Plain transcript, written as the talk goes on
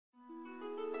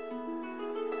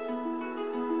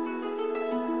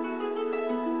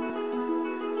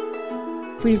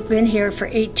We've been here for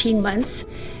 18 months,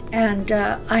 and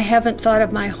I haven't thought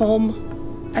of my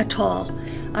home at all.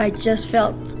 I just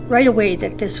felt right away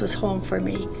that this was home for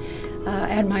me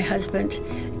and my husband.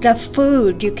 The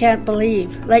food, you can't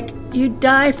believe. Like, you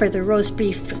die for the roast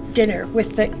beef dinner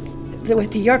with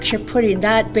the Yorkshire pudding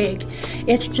that big.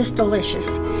 It's just delicious.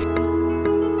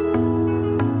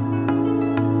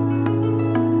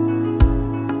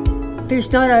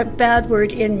 There's not a bad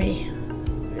word in me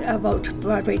about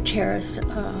Broadway Terrace.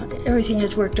 Everything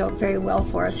has worked out very well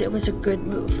for us. It was a good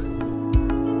move.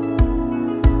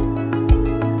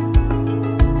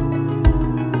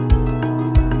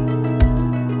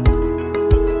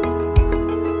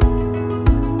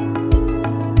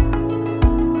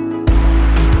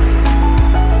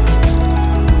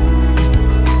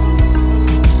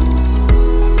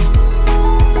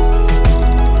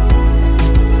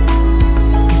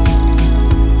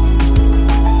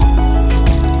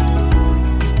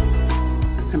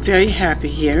 Very happy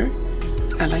here.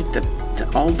 I like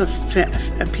all the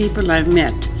people I've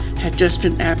met have just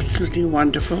been absolutely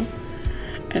wonderful,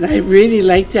 and I really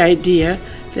like the idea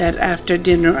that after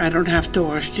dinner I don't have to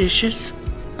wash dishes.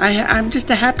 I'm just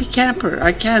a happy camper.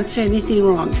 I can't say anything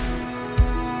wrong.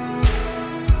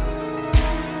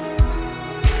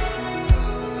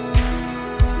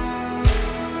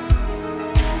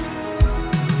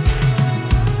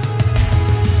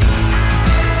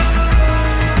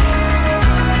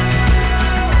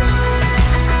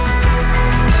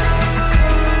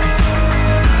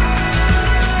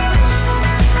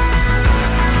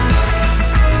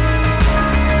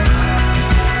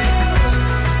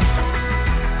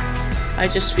 I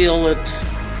just feel that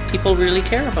people really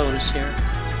care about us here.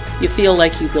 You feel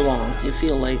like you belong. You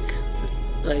feel like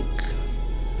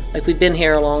we've been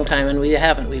here a long time, and we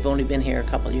haven't. We've only been here a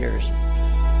couple years.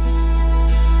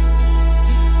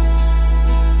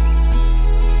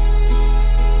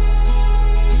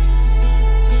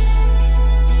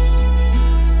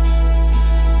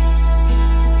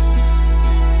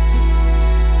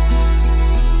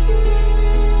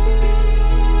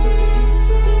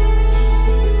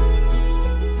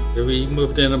 We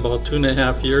moved in about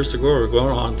 2.5 years ago. We're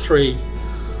going on 3.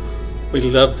 We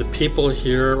love the people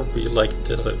here. We like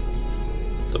the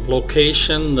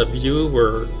location, the view.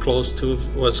 We're close to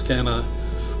Wascana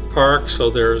Park, so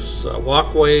there's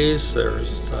walkways.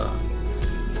 There's a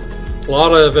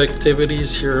lot of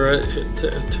activities here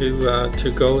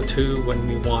to go to when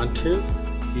we want to.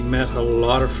 We met a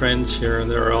lot of friends here, and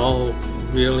they're all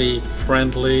really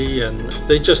friendly, and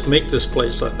they just make this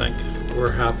place, I think.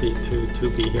 We're happy to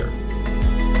be here.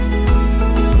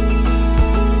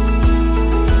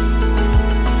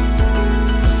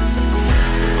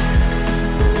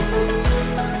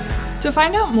 To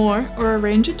find out more or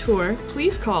arrange a tour,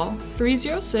 please call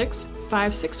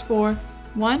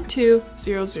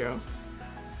 306-564-1200.